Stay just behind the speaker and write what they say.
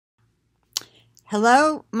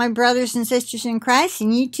Hello, my brothers and sisters in Christ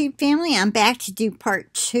and YouTube family. I'm back to do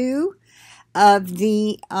part 2 of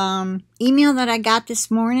the email that I got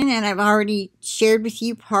this morning, and I've already shared with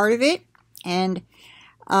you part of it. And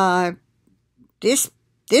this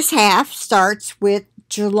half starts with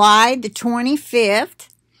July the 25th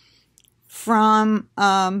from,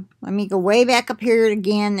 let me go way back up here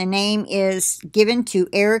again. The name is given to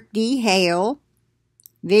Eric D. Hale,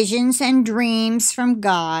 Visions and Dreams from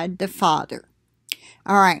God the Father.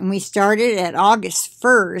 All right, and we started at August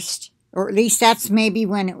 1st, or at least that's maybe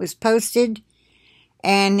when it was posted,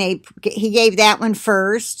 and he gave that one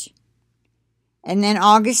first, and then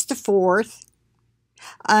August the 4th,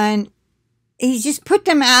 and he just put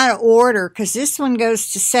them out of order, because this one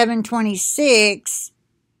goes to 7/26,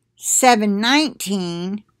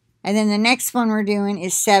 7/19, and then the next one we're doing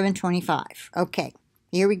is 7/25. Okay,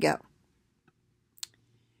 here we go.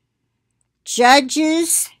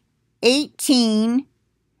 Judges 18.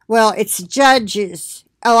 Well, it's Judges.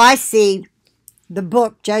 Oh, I see. The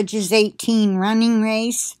book, Judges 18, Running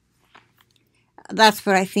Race. That's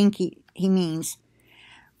what I think he means.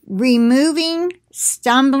 Removing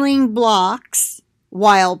stumbling blocks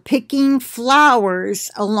while picking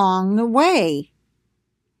flowers along the way.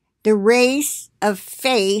 The race of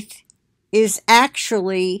faith is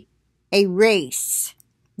actually a race.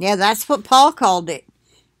 Yeah, that's what Paul called it.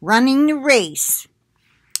 Running the race.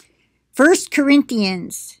 1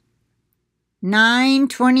 Corinthians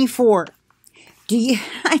 9:24.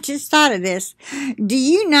 I just thought of this. Do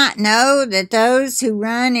you not know that those who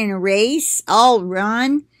run in a race all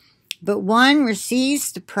run, but one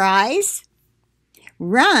receives the prize?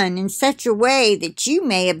 Run in such a way that you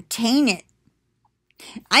may obtain it.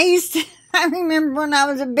 I remember when I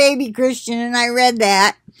was a baby Christian and I read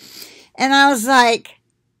that, and I was like,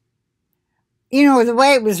 you know, the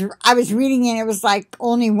way I was reading it was like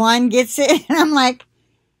only one gets it. And I'm like,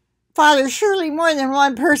 Father, surely more than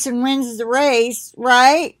one person wins the race,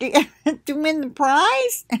 right? To win the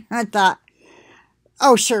prize? And I thought,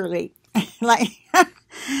 oh, surely. Like,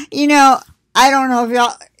 you know, I don't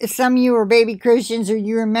know if some of you are baby Christians or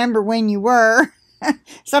you remember when you were.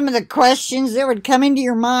 Some of the questions that would come into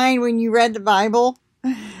your mind when you read the Bible.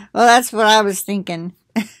 Well, that's what I was thinking.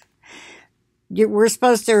 We're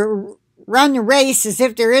supposed to run the race as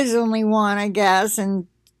if there is only one, I guess, and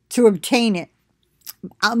to obtain it.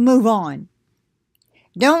 I'll move on.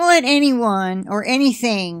 Don't let anyone or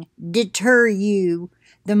anything deter you,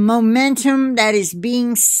 the momentum that is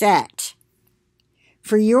being set.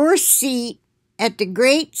 For your seat at the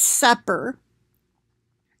great supper,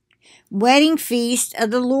 wedding feast of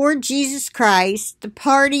the Lord Jesus Christ, the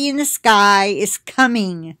party in the sky is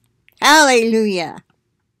coming. Hallelujah.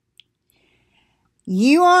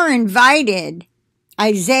 You are invited.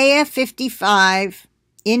 Isaiah 55,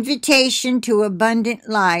 invitation to abundant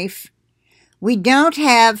life. We don't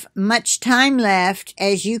have much time left,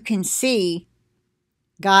 as you can see.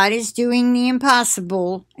 God is doing the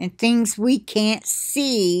impossible and things we can't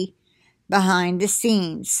see behind the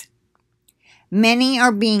scenes. Many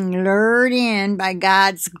are being lured in by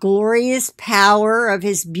God's glorious power of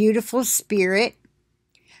His beautiful Spirit.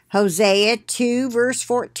 Hosea 2, verse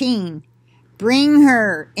 14. Bring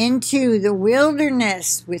her into the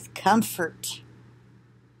wilderness with comfort.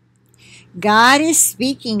 God is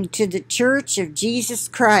speaking to the Church of Jesus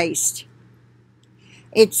Christ.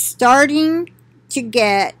 It's starting to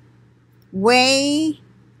get way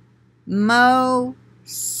more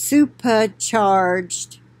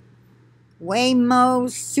supercharged. Way more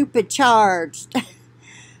supercharged.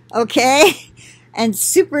 Okay? And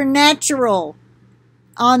supernatural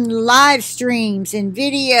on live streams and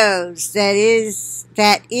videos that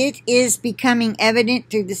it is becoming evident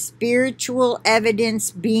through the spiritual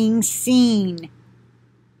evidence being seen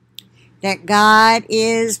that God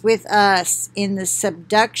is with us in the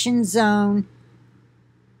subduction zone.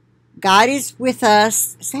 God is with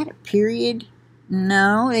us. Is that a period?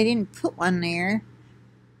 No, they didn't put one there.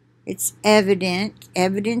 It's evident.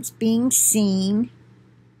 Evidence being seen.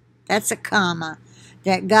 That's a comma.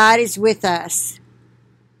 That God is with us.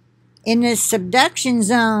 In the subduction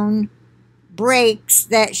zone, breaks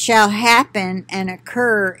that shall happen and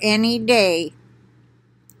occur any day.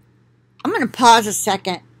 I'm going to pause a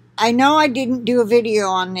second. I know I didn't do a video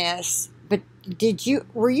on this, but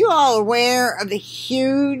were you all aware of the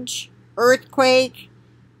huge earthquake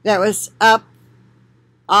that was up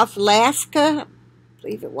off Alaska? I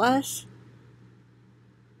believe it was.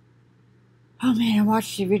 Oh man, I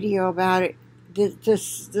watched a video about it.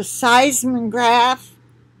 The seismograph.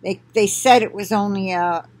 They said it was only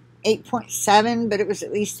a 8.7, but it was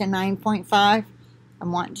at least a 9.5,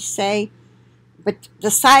 I'm wanting to say. But the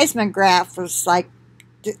seismograph was like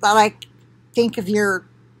think of your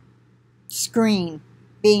screen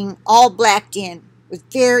being all blacked in with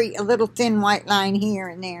a little thin white line here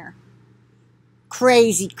and there.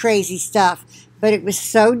 Crazy, crazy stuff. But it was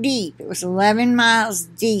so deep. It was 11 miles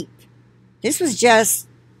deep. This was just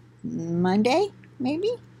Monday,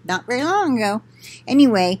 maybe? Not very long ago.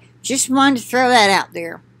 Anyway, just wanted to throw that out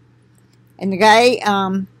there. And the guy,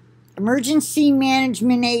 Emergency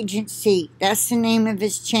Management Agency, that's the name of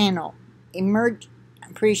his channel. I'm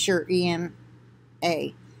pretty sure EMA.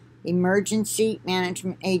 Emergency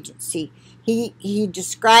Management Agency. He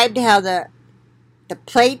described how the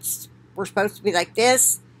plates were supposed to be like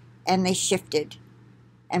this, and they shifted.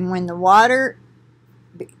 And when the water,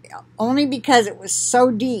 only because it was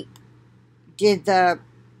so deep, did a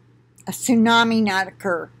tsunami not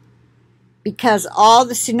occur. Because all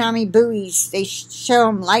the tsunami buoys, they show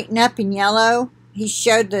them lighting up in yellow. He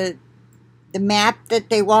showed the map that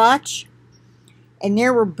they watch. And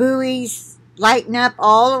there were buoys lighting up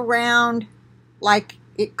all around, like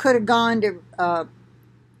it could have gone to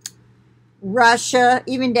Russia,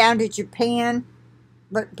 even down to Japan.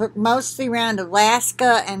 But mostly around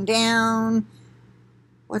Alaska and down,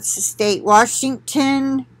 what's the state?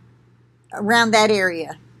 Washington, around that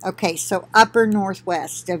area. Okay, so upper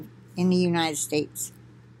northwest in the United States.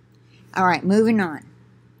 All right, moving on.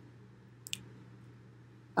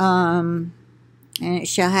 And it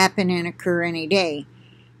shall happen and occur any day.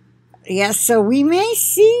 Yes, so we may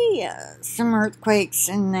see some earthquakes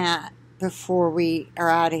in that before we are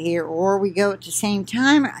out of here, or we go at the same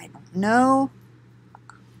time. I don't know.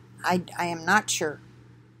 I am not sure.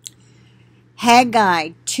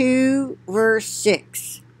 Haggai 2, verse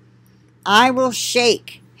 6. I will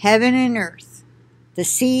shake heaven and earth, the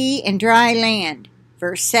sea and dry land.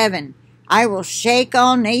 Verse 7. I will shake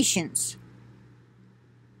all nations.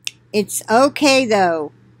 It's okay,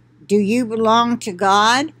 though. Do you belong to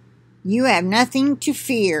God? You have nothing to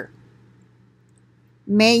fear.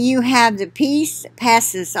 May you have the peace that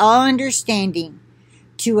passes all understanding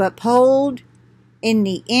to uphold in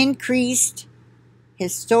the increased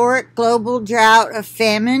historic global drought of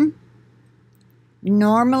famine.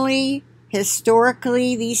 Normally,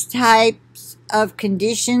 historically, these types of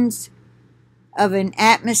conditions of an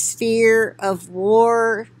atmosphere of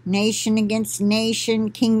war, nation against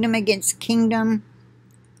nation, kingdom against kingdom.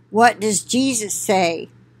 What does Jesus say?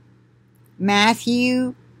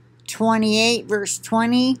 Matthew 28, verse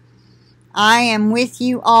 20. I am with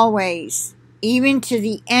you always, even to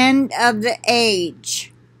the end of the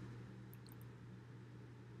age.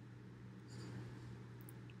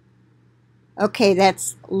 Okay,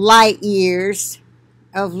 that's light years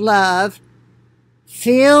of love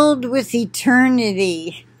filled with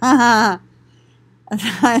eternity. I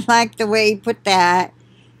like the way he put that.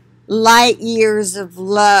 Light years of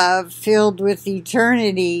love filled with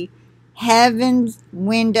eternity. Heaven's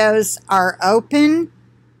windows are open.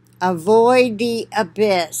 Avoid the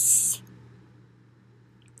abyss.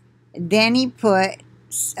 Then he put,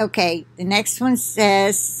 okay, the next one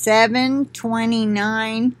says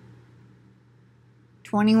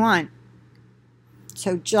 7/29/21.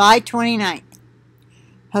 So July 29th.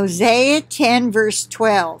 Hosea 10, verse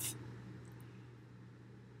 12.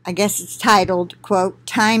 I guess it's titled, quote,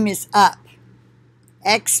 Time is up.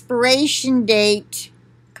 Expiration date,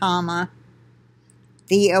 comma.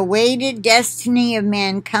 The awaited destiny of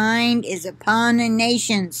mankind is upon the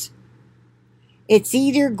nations. It's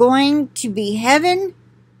either going to be heaven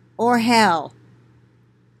or hell.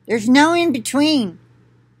 There's no in between.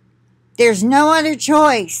 There's no other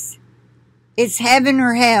choice. It's heaven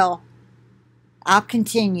or hell. I'll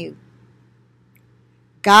continue.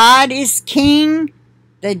 God is king.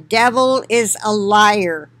 The devil is a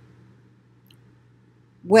liar.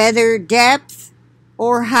 Whether depth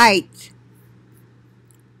or height.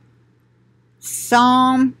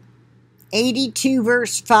 Psalm 82,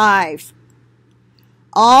 verse 5.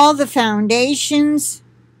 All the foundations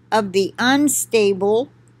of the unstable.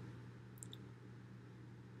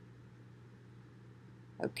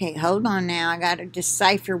 Okay, hold on now. I got to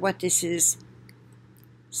decipher what this is.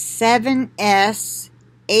 7S,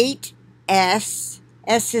 8S,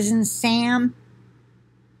 S is in Sam,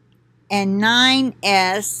 and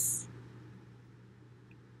 9S,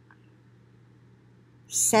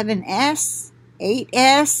 7S,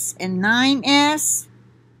 8S, and 9S.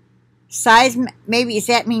 Maybe does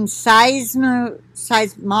that mean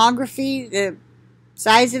seismography, the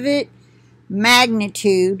size of it?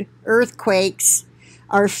 Magnitude, earthquakes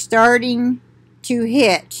are starting to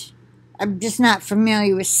hit. I'm just not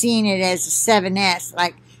familiar with seeing it as a 7S.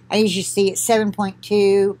 Like I usually see it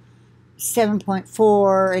 7.2,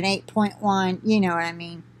 7.4 and 8.1. You know what I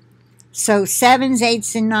mean. So 7s,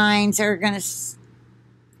 8s, and 9s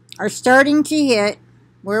are starting to hit.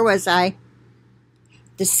 Where was I?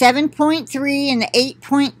 The 7.3 and the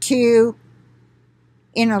 8.2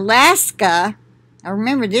 in Alaska. Now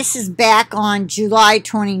remember, this is back on July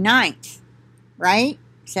 29th, right?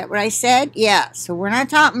 Is that what I said? Yeah. So we're not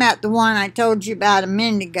talking about the one I told you about a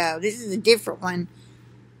minute ago. This is a different one.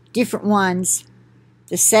 Different ones.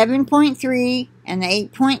 The 7.3 and the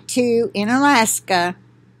 8.2 in Alaska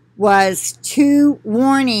was 2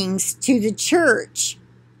 warnings to the church.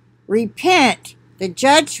 Repent, the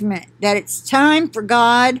judgment, that it's time for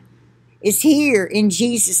God is here in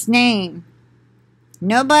Jesus' name.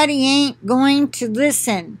 Nobody ain't going to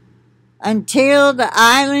listen until the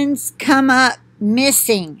islands come up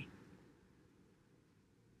missing.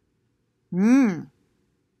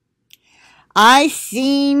 I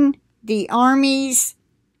seen the armies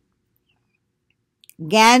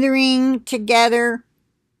gathering together,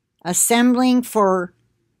 assembling for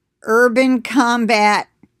urban combat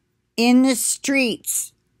in the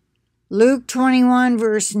streets. Luke 21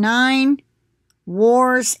 verse 9,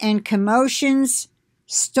 wars and commotions,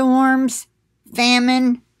 storms,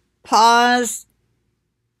 famine, pause.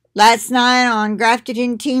 Last night on Grafted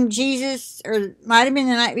in Team Jesus, or it might have been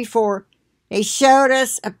the night before, they showed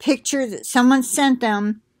us a picture that someone sent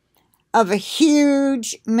them of a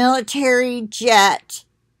huge military jet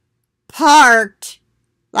parked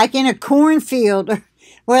like in a cornfield.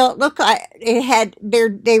 Well, it looked like it had,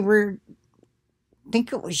 they were, I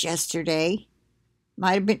think it was yesterday.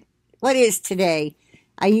 Might have been, what is today?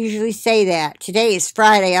 I usually say that. Today is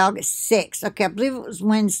Friday, August 6th. Okay, I believe it was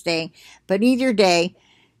Wednesday, but either day,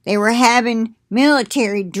 they were having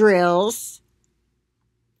military drills.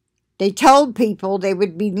 They told people they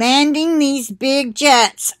would be landing these big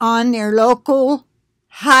jets on their local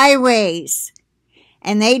highways.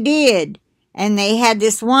 And they did. And they had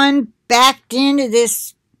this one backed into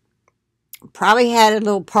this, probably had a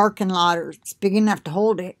little parking lot or it's big enough to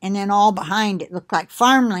hold it. And then all behind it looked like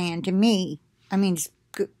farmland to me. I mean,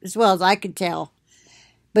 as well as I could tell.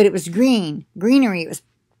 But it was greenery.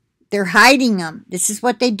 They're hiding them. This is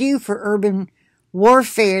what they do for urban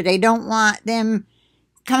warfare. They don't want them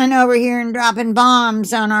coming over here and dropping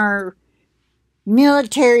bombs on our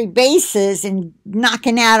military bases and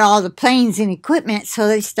knocking out all the planes and equipment, so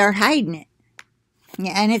they start hiding it.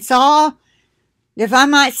 Yeah, and it's all, if I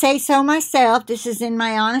might say so myself, this is in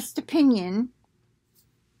my honest opinion,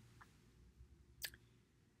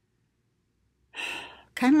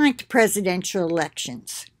 kind of like the presidential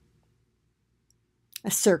elections. A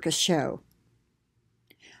circus show.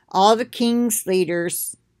 All the king's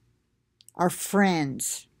leaders are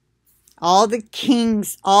friends. All the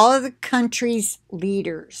kings, all of the country's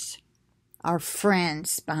leaders are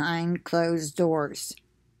friends behind closed doors.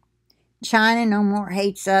 China no more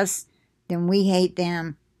hates us than we hate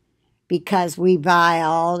them because we buy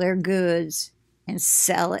all their goods and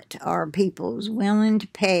sell it to our people who's willing to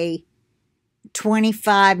pay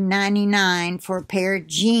 $25.99 for a pair of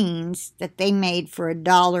jeans that they made for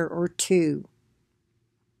 $1 or $2.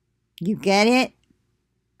 You get it?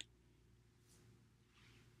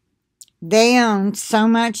 They own so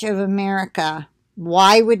much of America.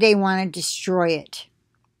 Why would they want to destroy it?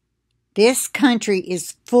 This country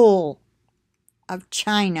is full of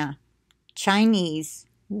China, Chinese,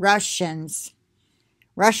 Russians.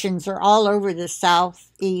 Russians are all over the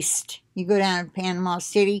southeast. You go down to Panama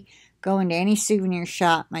City, go into any souvenir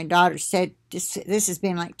shop. My daughter said, this has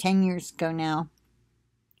been like 10 years ago now.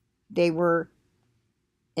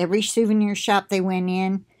 Every souvenir shop they went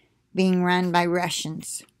in, being run by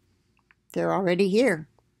Russians. They're already here.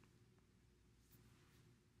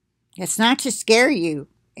 It's not to scare you.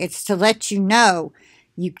 It's to let you know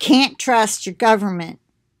you can't trust your government.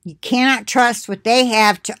 You cannot trust what they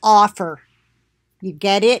have to offer. You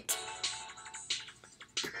get it?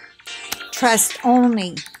 Trust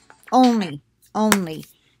only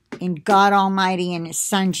in God Almighty and His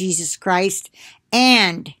Son, Jesus Christ,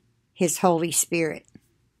 and His Holy Spirit.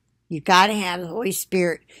 You got to have the Holy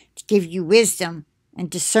Spirit to give you wisdom and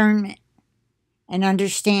discernment and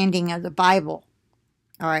understanding of the Bible.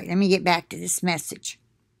 All right, let me get back to this message.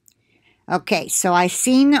 Okay, so I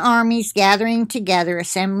seen the armies gathering together,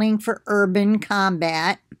 assembling for urban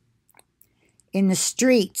combat in the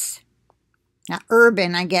streets. Now,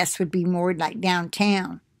 urban, I guess, would be more like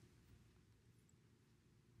downtown.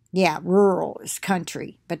 Yeah, rural is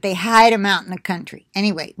country, but they hide them out in the country.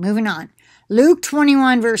 Anyway, moving on. Luke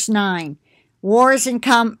 21, verse 9. Wars and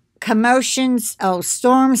commotions,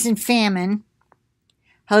 storms and famine.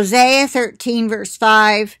 Hosea 13, verse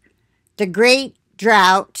 5. The great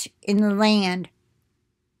drought in the land.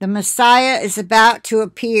 The Messiah is about to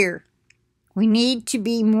appear. We need to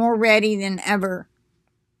be more ready than ever.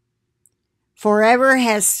 Forever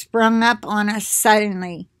has sprung up on us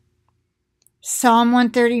suddenly. Psalm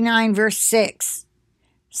 139, verse 6.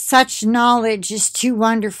 Such knowledge is too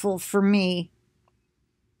wonderful for me.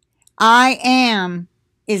 I am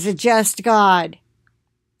is a just God,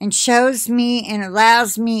 and shows me and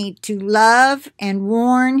allows me to love and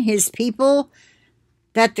warn his people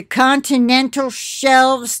that the continental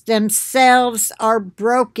shelves themselves are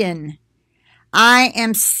broken. I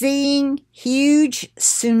am seeing huge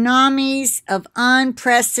tsunamis of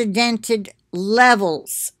unprecedented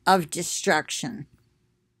levels of destruction.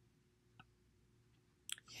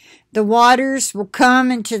 The waters will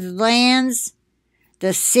come into the lands,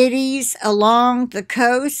 the cities along the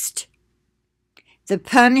coast. The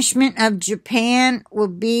punishment of Japan will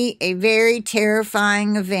be a very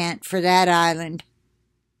terrifying event for that island.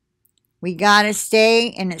 We gotta stay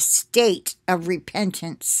in a state of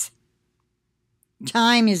repentance.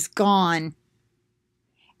 Time is gone.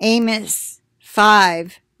 Amos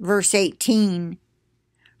 5, verse 18.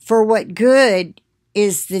 For what good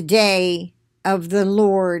is the day of the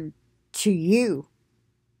Lord to you?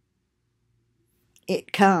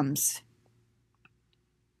 It comes.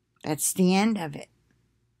 That's the end of it.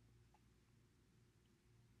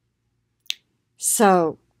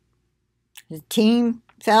 So, the team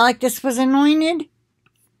felt like this was anointed.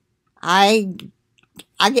 I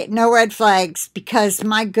get no red flags because,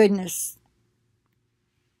 my goodness,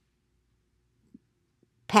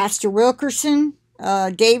 Pastor Wilkerson,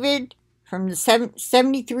 David, from the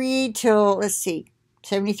 73 till, let's see,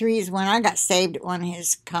 73 is when I got saved at one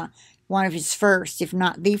of his first, if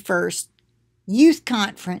not the first, youth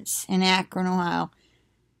conference in Akron, Ohio.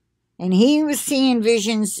 And he was seeing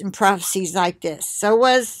visions and prophecies like this. So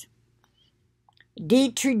was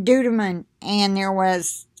Dietrich Dudeman, and there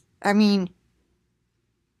was, men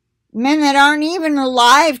that aren't even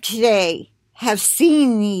alive today have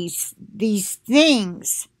seen these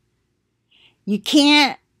things. You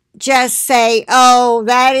can't just say, oh,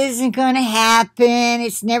 that isn't going to happen.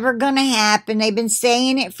 It's never going to happen. They've been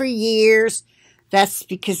saying it for years. That's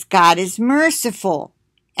because God is merciful.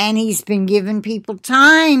 And he's been giving people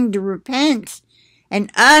time to repent.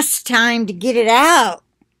 And us time to get it out.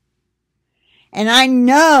 And I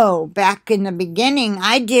know back in the beginning,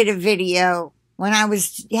 I did a video when I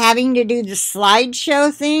was having to do the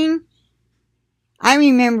slideshow thing. I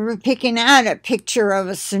remember picking out a picture of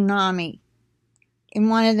a tsunami in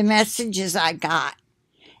one of the messages I got.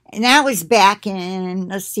 And that was back in,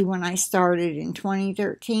 let's see, when I started in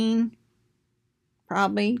 2013.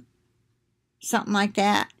 Probably. Something like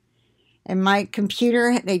that. And my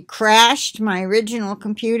computer, they crashed my original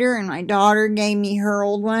computer, and my daughter gave me her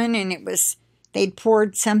old one, and it was, they'd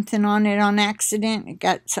poured something on it on accident. It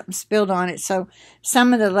got something spilled on it. So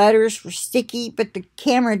some of the letters were sticky, but the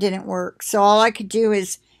camera didn't work. So all I could do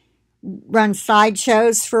is run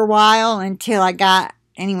slideshows for a while until I got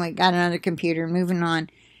another computer. Moving on.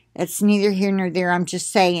 That's neither here nor there. I'm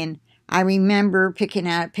just saying, I remember picking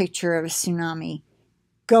out a picture of a tsunami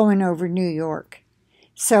going over New York.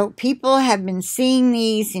 So people have been seeing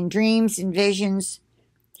these in dreams and visions,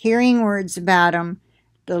 hearing words about them.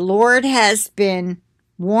 The Lord has been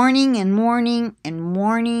warning and warning and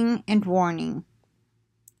warning and warning.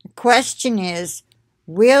 The question is,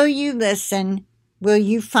 will you listen? Will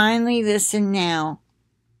you finally listen now?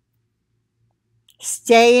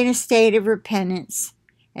 Stay in a state of repentance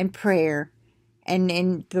and prayer and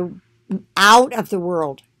out of the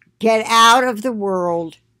world. Get out of the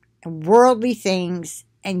world and worldly things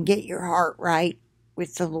and get your heart right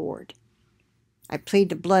with the Lord. I plead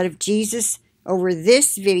the blood of Jesus over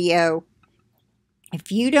this video.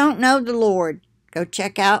 If you don't know the Lord, go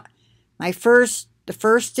check out the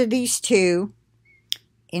first of these two.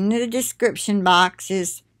 In the description box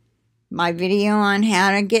is my video on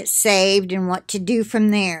how to get saved and what to do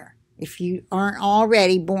from there if you aren't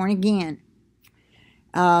already born again.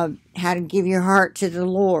 How to give your heart to the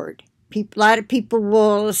Lord. A lot of people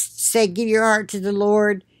will say, give your heart to the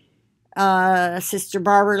Lord. Sister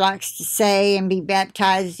Barbara likes to say, and be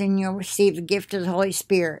baptized and you'll receive the gift of the Holy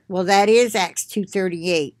Spirit. Well, that is Acts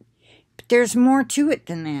 2:38. But there's more to it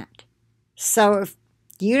than that. So if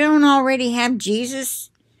you don't already have Jesus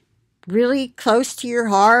really close to your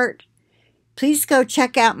heart, please go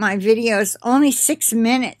check out my videos. Only 6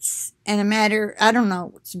 minutes and a matter, I don't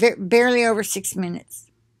know, it's barely over 6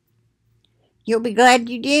 minutes. You'll be glad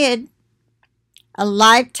you did. A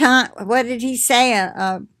lifetime, what did he say?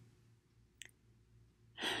 An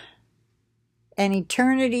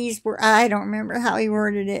eternity's, I don't remember how he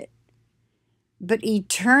worded it. but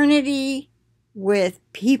eternity with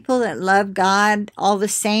people that love God all the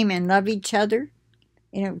same and love each other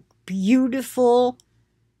in a beautiful,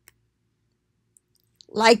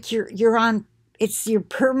 like you're on, it's your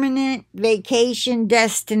permanent vacation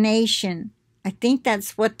destination. I think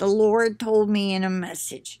that's what the Lord told me in a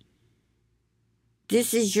message.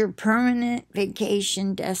 This is your permanent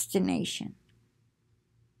vacation destination.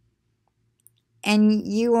 And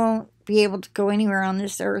you won't be able to go anywhere on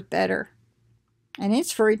this earth better. And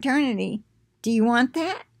it's for eternity. Do you want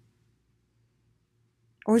that?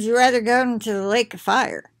 Or would you rather go into the lake of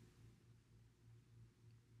fire?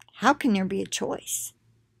 How can there be a choice?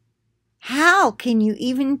 How can you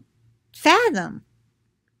even fathom?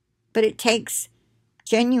 But it takes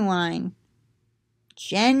genuinely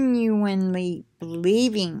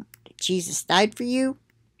believing that Jesus died for you,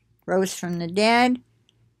 rose from the dead,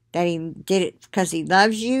 that he did it because he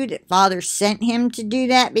loves you, that Father sent him to do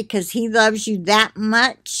that because he loves you that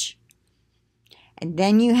much. And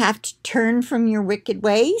then you have to turn from your wicked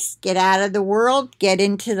ways, get out of the world, get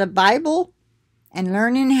into the Bible, and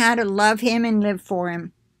learning how to love him and live for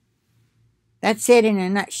him. That's it in a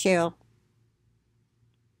nutshell.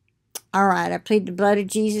 All right, I plead the blood of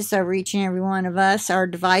Jesus over each and every one of us, our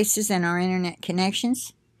devices, and our internet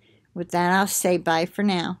connections. With that, I'll say bye for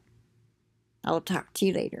now. I will talk to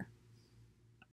you later.